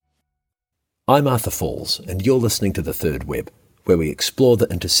I'm Arthur Falls, and you're listening to The Third Web, where we explore the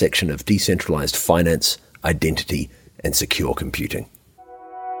intersection of decentralized finance, identity, and secure computing.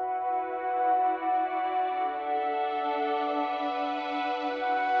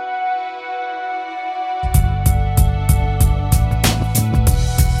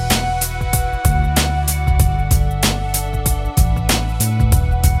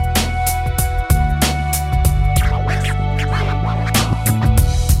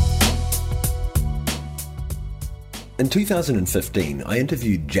 In 2015, I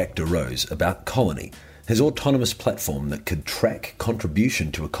interviewed Jack DeRose about Colony, his autonomous platform that could track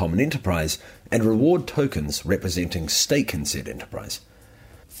contribution to a common enterprise and reward tokens representing stake in said enterprise.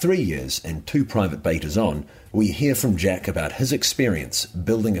 3 years and 2 private betas on, we hear from Jack about his experience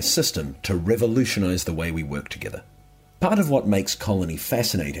building a system to revolutionize the way we work together. Part of what makes Colony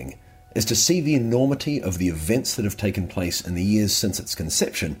fascinating is to see the enormity of the events that have taken place in the years since its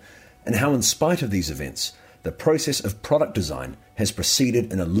conception, and how in spite of these events, the process of product design has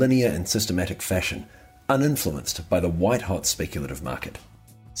proceeded in a linear and systematic fashion, uninfluenced by the white-hot speculative market.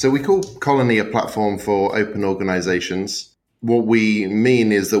 So we call Colony a platform for open organizations. What we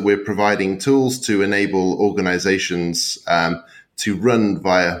mean is that we're providing tools to enable organizations to run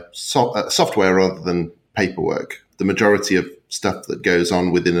via software rather than paperwork. The majority of stuff that goes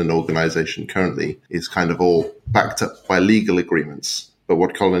on within an organization currently is kind of all backed up by legal agreements. But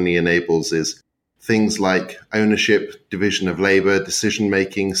what Colony enables is things like ownership, division of labor,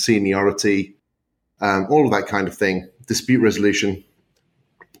 decision-making, seniority, all of that kind of thing, dispute resolution,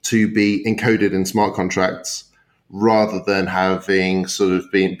 to be encoded in smart contracts rather than having sort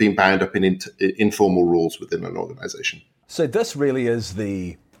of being bound up in informal rules within an organization. So this really is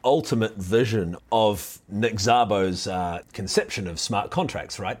the ultimate vision of Nick Szabo's conception of smart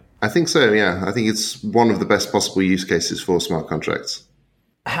contracts, right? I think so, yeah. I think it's one of the best possible use cases for smart contracts.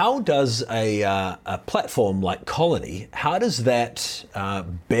 How does a platform like Colony, how does that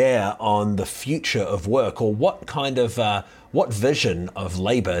bear on the future of work, or what kind of what vision of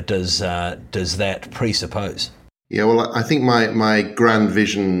labour does that presuppose? Yeah, well, I think my grand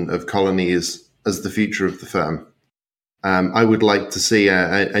vision of Colony is as the future of the firm. I would like to see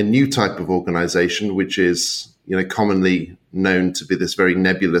a new type of organisation, which is commonly known to be this very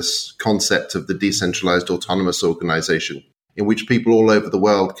nebulous concept of the decentralised autonomous organisation, in which people all over the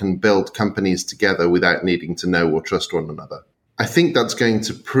world can build companies together without needing to know or trust one another. I think that's going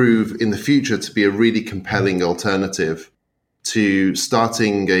to prove in the future to be a really compelling alternative to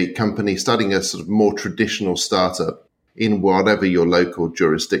starting a company, starting a sort of more traditional startup in whatever your local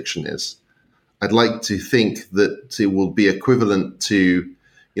jurisdiction is. I'd like to think that it will be equivalent to,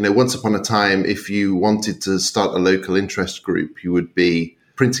 once upon a time, if you wanted to start a local interest group, you would be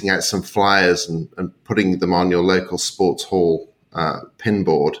printing out some flyers and putting them on your local sports hall pin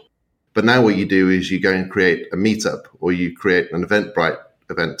board. But now what you do is you go and create a meetup, or you create an Eventbrite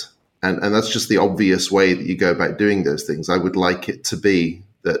event. And that's just the obvious way that you go about doing those things. I would like it to be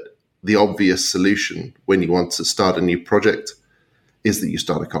that the obvious solution when you want to start a new project is that you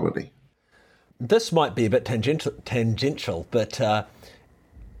start a Colony. This might be a bit tangential, but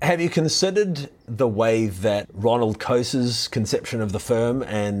have you considered the way that Ronald Coase's conception of the firm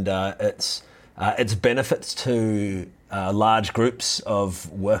and its benefits to large groups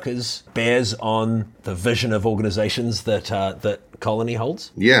of workers bears on the vision of organizations that Colony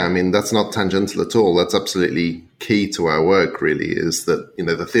holds? Yeah, I mean, that's not tangential at all. That's absolutely key to our work, really, is that,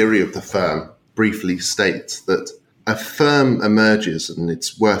 the theory of the firm briefly states that a firm emerges and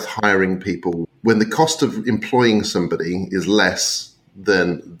it's worth hiring people when the cost of employing somebody is less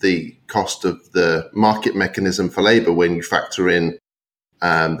than the cost of the market mechanism for labor when you factor in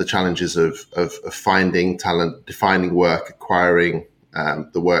the challenges of finding talent, defining work, acquiring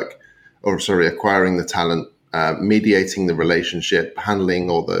the talent, mediating the relationship, handling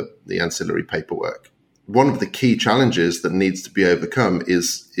all the ancillary paperwork. One of the key challenges that needs to be overcome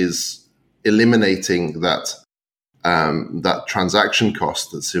is eliminating that transaction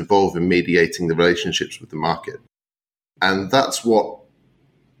cost that's involved in mediating the relationships with the market. And that's what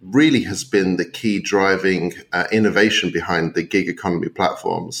really has been the key driving innovation behind the gig economy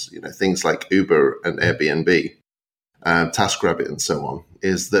platforms, things like Uber and Airbnb, TaskRabbit and so on,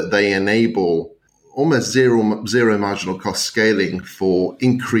 is that they enable almost zero marginal cost scaling for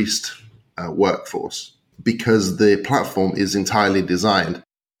increased workforce, because the platform is entirely designed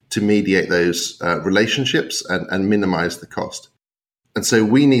to mediate those relationships and minimize the cost. And so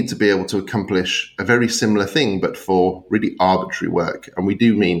we need to be able to accomplish a very similar thing, but for really arbitrary work. And we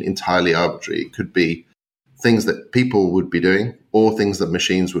do mean entirely arbitrary. It could be things that people would be doing or things that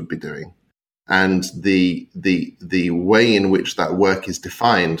machines would be doing. And the way in which that work is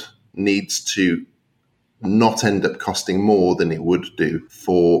defined needs to not end up costing more than it would do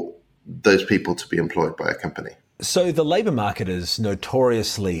for those people to be employed by a company. So the labour market is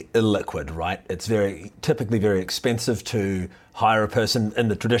notoriously illiquid, right? It's typically very expensive to hire a person in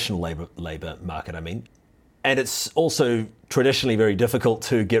the traditional labour market, I mean. And it's also traditionally very difficult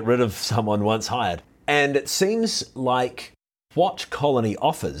to get rid of someone once hired. And it seems like what Colony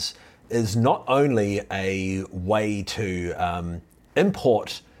offers is not only a way to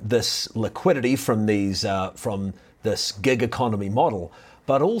import this liquidity from this gig economy model,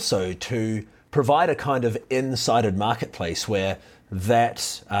 but also to provide a kind of insided marketplace where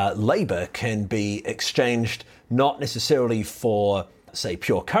that labour can be exchanged not necessarily for, say,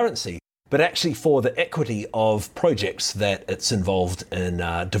 pure currency, but actually for the equity of projects that it's involved in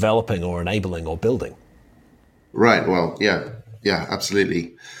developing or enabling or building. Right. Well, yeah,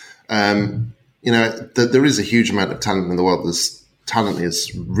 absolutely. There is a huge amount of talent in the world. This talent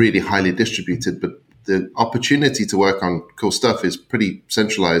is really highly distributed, but the opportunity to work on cool stuff is pretty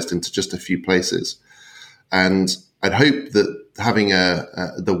centralized into just a few places. And I'd hope that having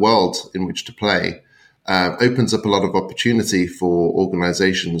the world in which to play opens up a lot of opportunity for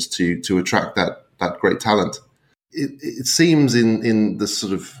organizations to attract that great talent. It seems in the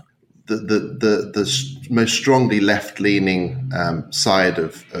sort of the most strongly left-leaning side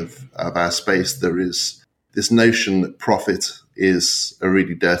of our space, there is this notion that profit is a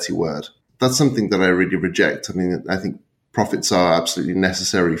really dirty word. That's something that I really reject. I mean, I think profits are absolutely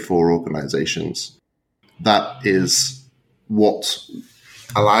necessary for organizations. That is what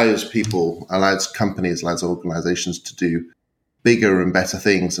allows companies, allows organizations to do bigger and better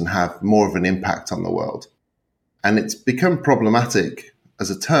things and have more of an impact on the world. And it's become problematic as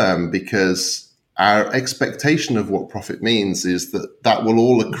a term because our expectation of what profit means is that will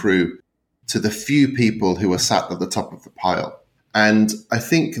all accrue to the few people who are sat at the top of the pile. And I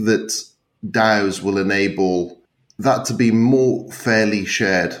think that DAOs will enable that to be more fairly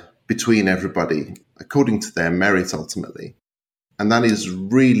shared between everybody according to their merit ultimately. And that is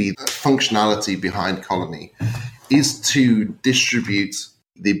really the functionality behind Colony, is to distribute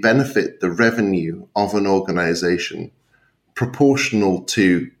the benefit, the revenue of an organization proportional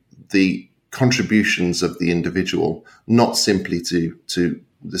to the contributions of the individual, not simply to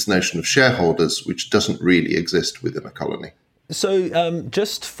this notion of shareholders, which doesn't really exist within a colony. So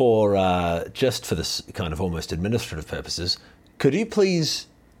just for this kind of almost administrative purposes, could you please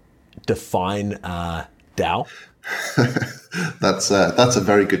define DAO? That's a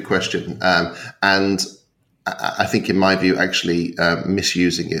very good question. And I think, in my view, actually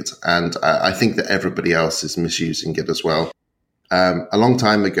misusing it. And I think that everybody else is misusing it as well. A long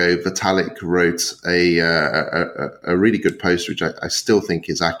time ago, Vitalik wrote a really good post, which I still think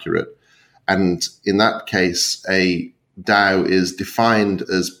is accurate. And in that case, a DAO is defined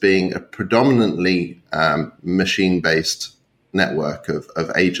as being a predominantly machine-based network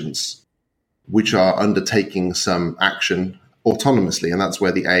of agents which are undertaking some action autonomously. And that's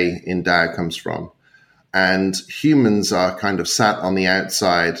where the A in DAO comes from. And humans are kind of sat on the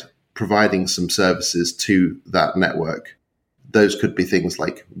outside providing some services to that network. Those could be things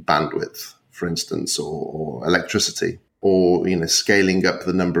like bandwidth, for instance, or electricity, or scaling up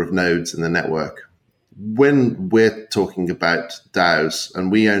the number of nodes in the network. When we're talking about DAOs,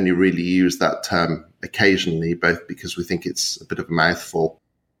 and we only really use that term occasionally, both because we think it's a bit of a mouthful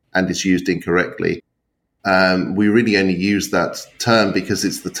and it's used incorrectly, we really only use that term because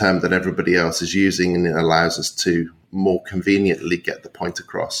it's the term that everybody else is using, and it allows us to more conveniently get the point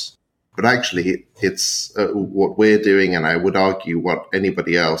across. But actually, it's what we're doing, and I would argue what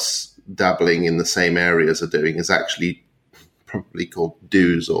anybody else dabbling in the same areas are doing, is actually probably called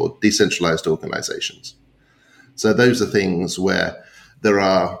DOOs, or decentralized organizations. So those are things where there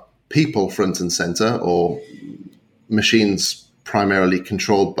are people front and center, or machines primarily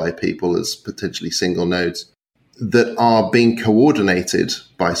controlled by people as potentially single nodes, that are being coordinated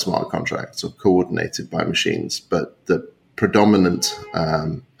by smart contracts or coordinated by machines, but the predominant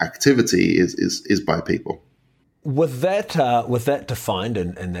activity is by people. With that defined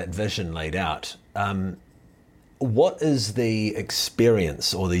and that vision laid out, what is the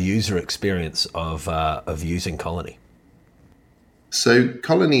experience or the user experience of using Colony? So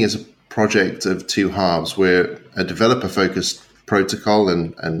Colony is a project of two halves. We're a developer-focused protocol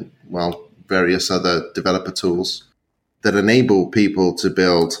and various other developer tools that enable people to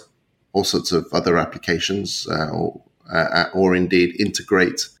build all sorts of other applications or indeed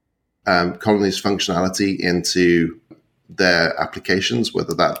integrate Colony's functionality into their applications,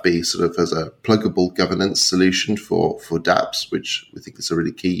 whether that be sort of as a pluggable governance solution for dApps, which we think is a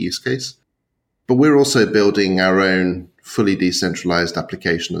really key use case. But we're also building our own fully decentralized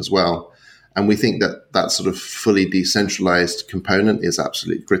application as well. And we think that that sort of fully decentralized component is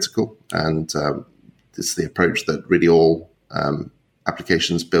absolutely critical. And it's the approach that really all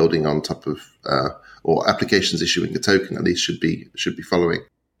applications building on top of, or applications issuing a token at least should be following.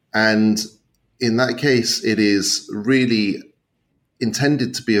 And in that case, it is really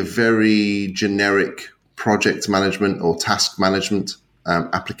intended to be a very generic project management or task management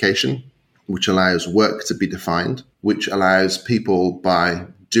application, which allows work to be defined, which allows people by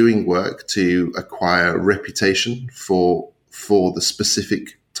doing work to acquire reputation for the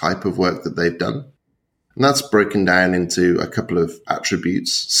specific type of work that they've done. And that's broken down into a couple of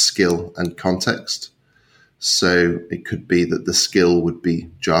attributes, skill and context. So it could be that the skill would be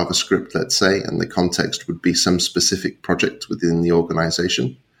JavaScript, let's say, and the context would be some specific project within the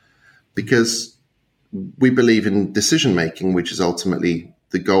organization. Because we believe in decision making, which is ultimately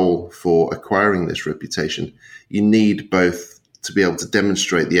the goal for acquiring this reputation. You need both to be able to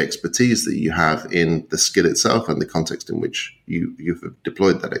demonstrate the expertise that you have in the skill itself and the context in which you've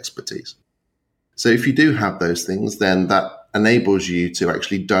deployed that expertise. So if you do have those things, then that enables you to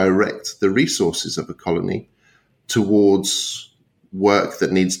actually direct the resources of a colony towards work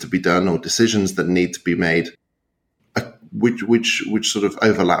that needs to be done or decisions that need to be made, which sort of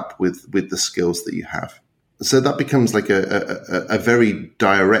overlap with the skills that you have. So that becomes like a very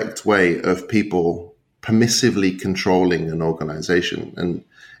direct way of people permissively controlling an organization. And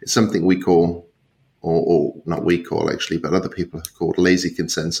it's something we call, or not we call actually, but other people have called lazy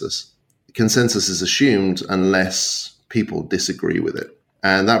consensus. Consensus is assumed unless people disagree with it.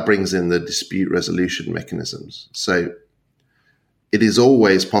 And that brings in the dispute resolution mechanisms. So it is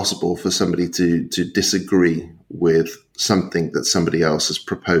always possible for somebody to disagree with something that somebody else has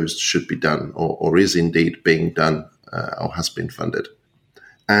proposed should be done or is indeed being done or has been funded.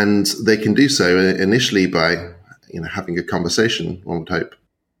 And they can do so initially by having a conversation, one would hope.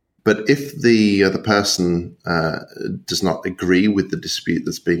 But if the other person does not agree with the dispute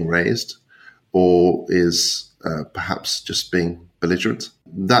that's being raised or is perhaps just being belligerent,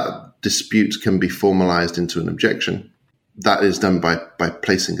 that dispute can be formalized into an objection. That is done by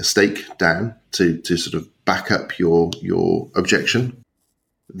placing a stake down to sort of back up your objection.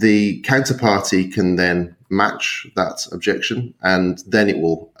 The counterparty can then match that objection, and then it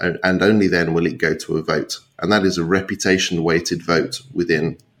will, and only then will it go to a vote. And that is a reputation-weighted vote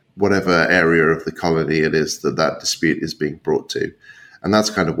within whatever area of the colony it is that dispute is being brought to. And that's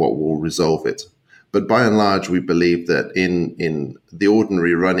kind of what will resolve it. But by and large, we believe that in the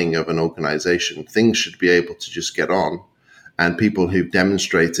ordinary running of an organization, things should be able to just get on. And people who've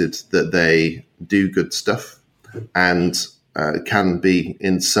demonstrated that they do good stuff and can be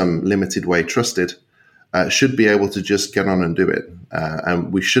in some limited way trusted should be able to just get on and do it.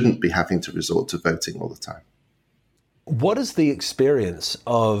 And we shouldn't be having to resort to voting all the time. What is the experience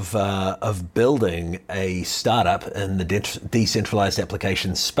of building a startup in the decentralized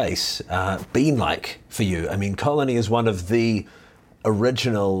application space been like for you? I mean, Colony is one of the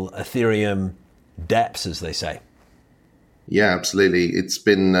original Ethereum dApps, as they say. Yeah, absolutely. It's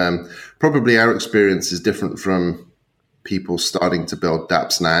been probably our experience is different from people starting to build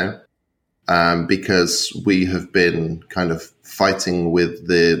dApps now because we have been kind of fighting with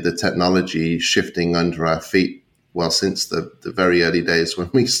the technology shifting under our feet. Well, since the very early days when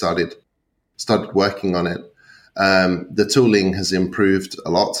we started working on it. The tooling has improved a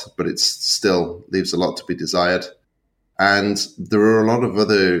lot, but it still leaves a lot to be desired. And there are a lot of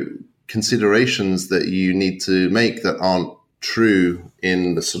other considerations that you need to make that aren't true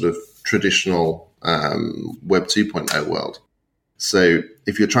in the sort of traditional Web 2.0 world. So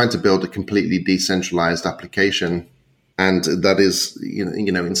if you're trying to build a completely decentralized application, and that is,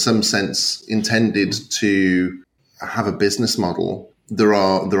 in some sense intended to have a business model, there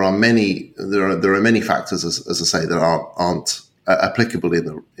are many factors, as I say, that aren't applicable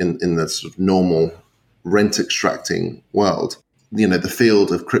in the sort of normal rent extracting world. The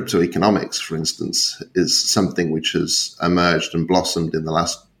field of crypto economics, for instance, is something which has emerged and blossomed in the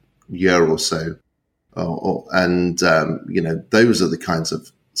last year or so. Those are the kinds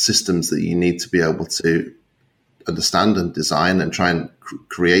of systems that you need to be able to understand and design and try and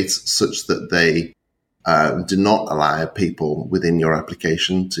create such that they do not allow people within your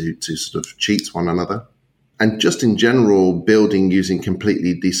application to sort of cheat one another. And just in general, building using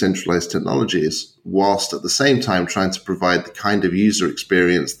completely decentralized technologies, whilst at the same time trying to provide the kind of user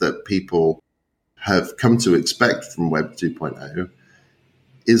experience that people have come to expect from Web 2.0,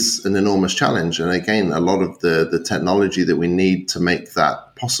 is an enormous challenge. And again, a lot of the technology that we need to make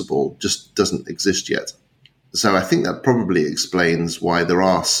that possible just doesn't exist yet. So I think that probably explains why there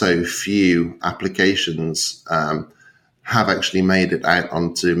are so few applications have actually made it out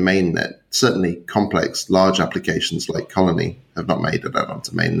onto mainnet. Certainly complex, large applications like Colony have not made it out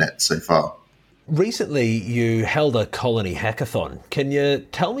onto mainnet so far. Recently, you held a Colony hackathon. Can you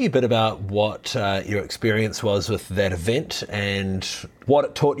tell me a bit about what your experience was with that event and what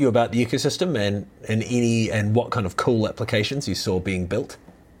it taught you about the ecosystem and what kind of cool applications you saw being built?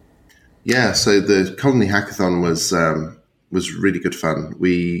 Yeah, so the Colony hackathon was really good fun.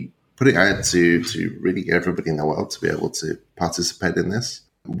 We put it out to really get everybody in the world to be able to participate in this.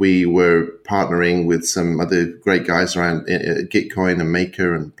 We were partnering with some other great guys around Gitcoin and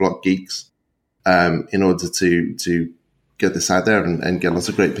Maker and Block Geeks in order to get this out there and get lots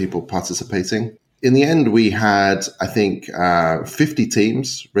of great people participating. In the end, we had, I think, 50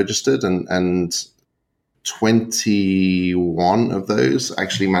 teams registered and 21 of those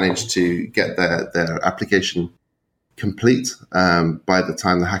actually managed to get their application complete by the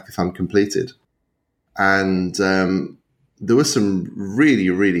time the hackathon completed. And there were some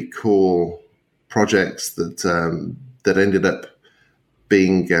really, really cool projects that ended up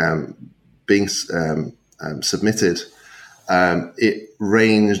being submitted. It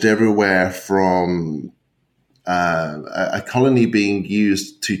ranged everywhere from a colony being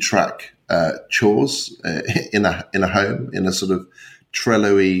used to track chores in a home in a sort of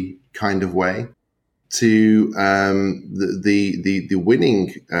Trello-y kind of way, to the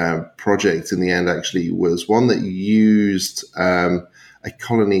winning project in the end actually was one that used a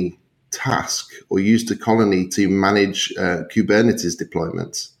colony task or used a colony to manage Kubernetes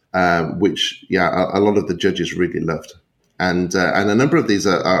deployments. Which, a lot of the judges really loved. And a number of these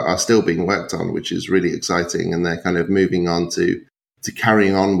are still being worked on, which is really exciting. And they're kind of moving on to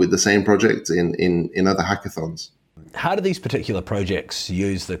carrying on with the same project in other hackathons. How do these particular projects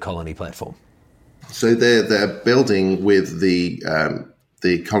use the Colony platform? So they're building with the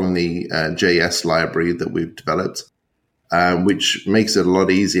Colony JS library that we've developed, which makes it a lot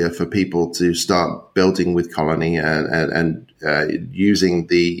easier for people to start building with Colony and using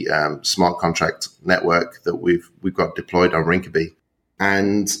the smart contract network that we've got deployed on Rinkeby.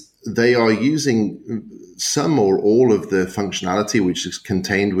 And they are using some or all of the functionality which is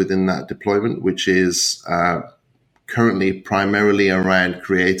contained within that deployment, which is currently primarily around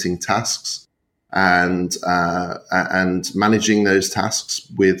creating tasks and managing those tasks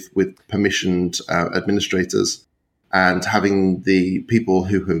with permissioned administrators, and having the people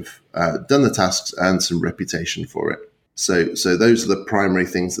who have done the tasks earn some reputation for it. So those are the primary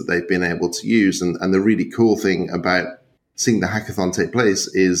things that they've been able to use. And the really cool thing about seeing the hackathon take place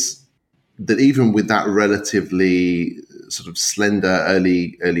is that even with that relatively sort of slender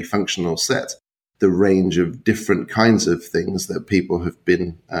early functional set, the range of different kinds of things that people have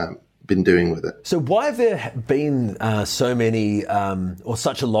been doing with it. So why have there been so many or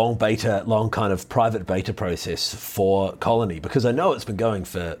such a long kind of private beta process for Colony? Because I know it's been going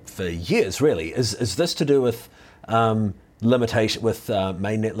for years, really. Is this to do with mainnet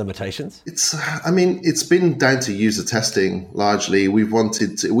limitations? It's been down to user testing largely.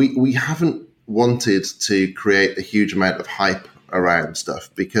 We haven't wanted to create a huge amount of hype around stuff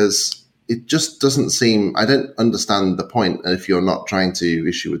because it just doesn't seem, I don't understand the point if you're not trying to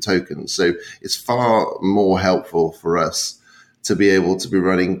issue a token. So it's far more helpful for us to be able to be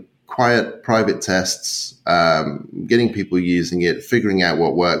running quiet private tests, getting people using it, figuring out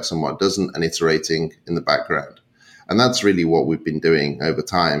what works and what doesn't, and iterating in the background. And that's really what we've been doing over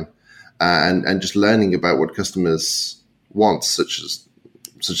time, and just learning about what customers want, such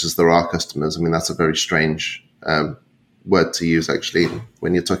as there are customers. I mean, that's a very strange word to use, actually,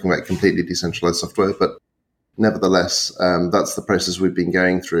 when you're talking about completely decentralized software. But nevertheless, that's the process we've been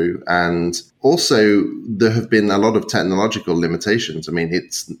going through. And also, there have been a lot of technological limitations. I mean,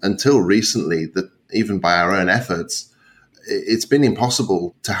 it's until recently that even by our own efforts, it's been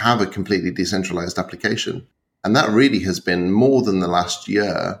impossible to have a completely decentralized application. And that really has been more than the last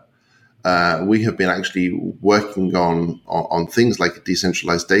year. We have been actually working on things like a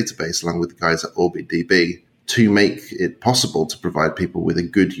decentralized database along with the guys at OrbitDB to make it possible to provide people with a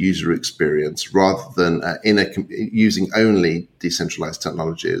good user experience rather than using only decentralized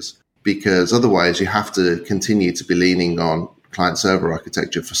technologies, because otherwise you have to continue to be leaning on client-server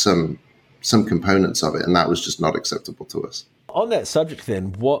architecture for some components of it, and that was just not acceptable to us. On that subject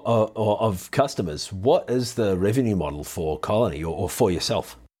then, of customers, what is the revenue model for Colony or for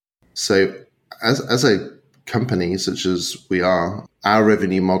yourself? So as a company such as we are, our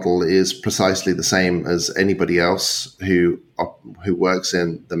revenue model is precisely the same as anybody else who works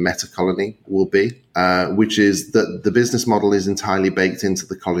in the Meta Colony will be, which is that the business model is entirely baked into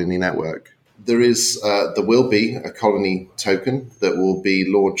the Colony network. There will be a Colony token that will be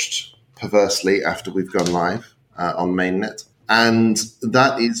launched perversely after we've gone live. on mainnet, and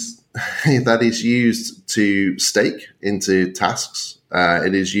that is that is used to stake into tasks.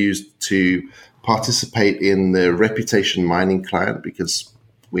 It is used to participate in the reputation mining client, because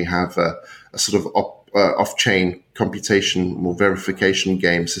we have a sort of off-chain computation or verification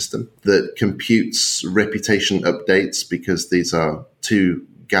game system that computes reputation updates, because these are too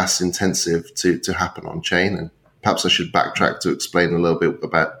gas intensive to happen on chain. And perhaps I should backtrack to explain a little bit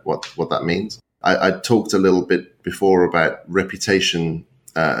about what that means. I talked a little bit before about reputation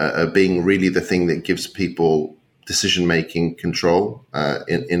being really the thing that gives people decision-making control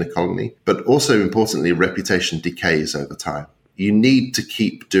in a colony. But also importantly, reputation decays over time. You need to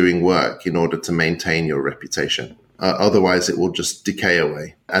keep doing work in order to maintain your reputation. Otherwise, it will just decay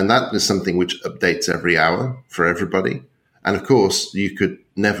away. And that is something which updates every hour for everybody. And of course, you could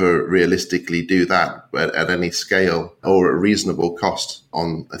never realistically do that at any scale or at a reasonable cost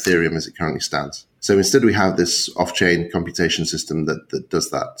on Ethereum as it currently stands. So instead, we have this off-chain computation system that does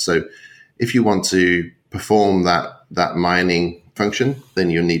that. So if you want to perform that mining function,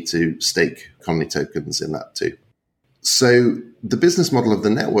 then you need to stake Colony tokens in that too. So the business model of the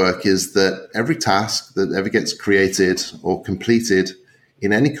network is that every task that ever gets created or completed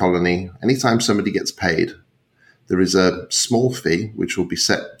in any colony, anytime somebody gets paid, there is a small fee which will be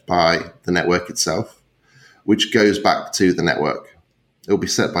set by the network itself, which goes back to the network. It will be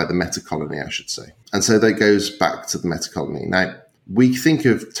set by the meta colony, I should say. And so that goes back to the meta colony. Now, we think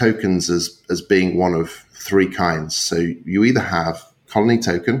of tokens as being one of three kinds. So you either have colony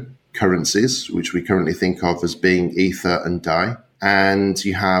token, currencies, which we currently think of as being Ether and DAI, and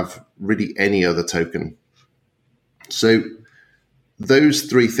you have really any other token. So those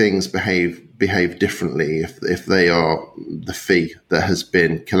three things behave differently if they are the fee that has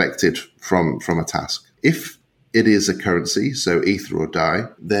been collected from a task. If it is a currency, so Ether or DAI,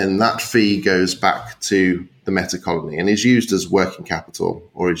 then that fee goes back to the meta colony and is used as working capital,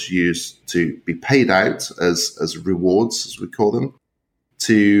 or is used to be paid out as rewards, as we call them,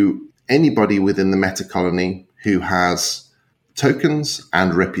 to anybody within the meta colony who has tokens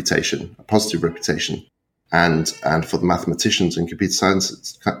and reputation, a positive reputation. And for the mathematicians and computer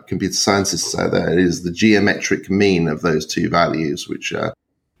scientists out there, it is the geometric mean of those two values, which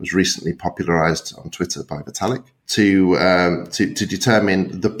was recently popularized on Twitter by Vitalik, to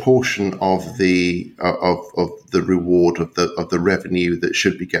determine the portion of the reward of the revenue that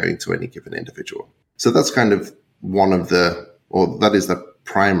should be going to any given individual. So that's kind of that is the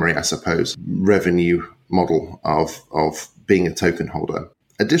primary, I suppose, revenue model of being a token holder.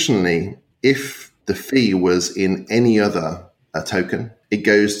 Additionally, if the fee was in any other token, it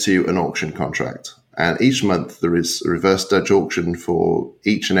goes to an auction contract. And each month there is a reverse Dutch auction for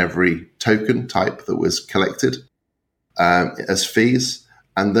each and every token type that was collected as fees.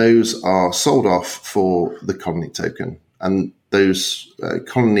 And those are sold off for the colony token. And those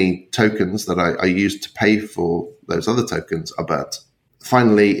colony tokens that are used to pay for those other tokens are burnt.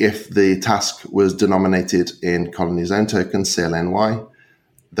 Finally, if the task was denominated in colony's own token, CLNY,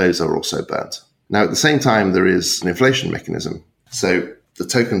 those are also burnt. Now, at the same time, there is an inflation mechanism. So the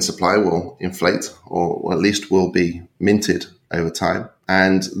token supply will inflate, or at least will be minted over time.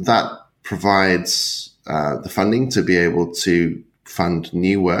 And that provides the funding to be able to fund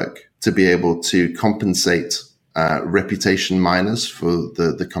new work, to be able to compensate reputation miners for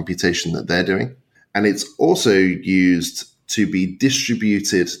the computation that they're doing. And it's also used to be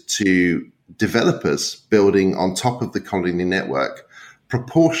distributed to developers building on top of the colony network,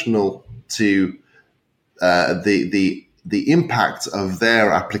 proportional to the impact of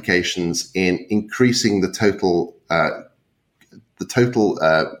their applications in increasing the total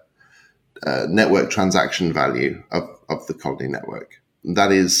network transaction value of the colony network.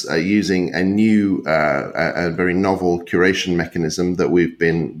 That is using a new, a very novel curation mechanism that we've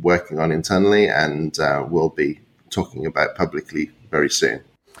been working on internally and will be talking about publicly very soon.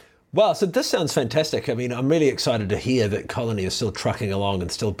 Wow, so this sounds fantastic. I mean, I'm really excited to hear that Colony is still trucking along and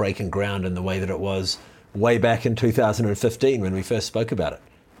still breaking ground in the way that it was way back in 2015 when we first spoke about it.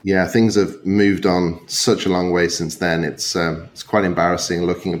 Yeah, things have moved on such a long way since then. It's quite embarrassing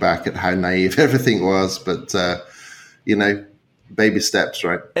looking back at how naive everything was, but baby steps,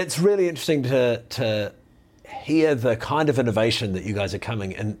 right? It's really interesting to hear the kind of innovation that you guys are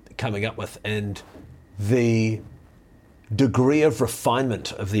coming up with, and the degree of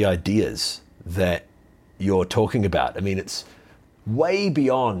refinement of the ideas that you're talking about. I mean, it's way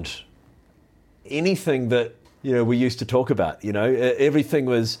beyond anything that we used to talk about. Everything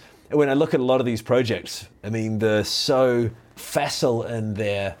was, when I look at a lot of these projects, I mean, they're so facile in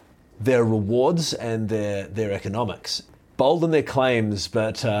their rewards and their economics, bold in their claims,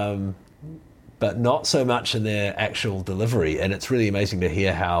 but but not so much in their actual delivery. And it's really amazing to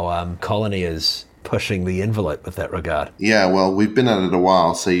hear how Colony is pushing the envelope with that regard. Yeah, well, we've been at it a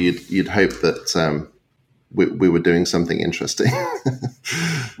while, so you'd hope that we were doing something interesting.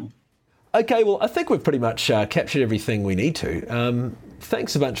 Okay, well, I think we've pretty much captured everything we need to.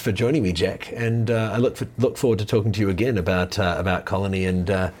 Thanks so much for joining me, Jack, and I look forward to talking to you again about Colony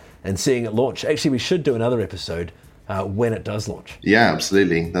and seeing it launch. Actually, we should do another episode when it does launch. Yeah,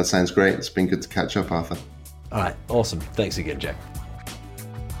 absolutely. That sounds great. It's been good to catch up, Arthur. All right, awesome. Thanks again, Jack.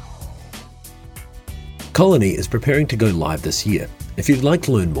 Colony is preparing to go live this year. If you'd like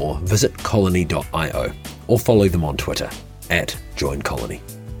to learn more, visit colony.io or follow them on Twitter @JoinColony.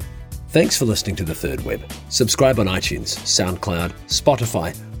 Thanks for listening to The Third Web. Subscribe on iTunes, SoundCloud,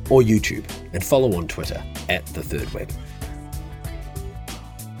 Spotify, or YouTube, and follow on Twitter @The Third Web.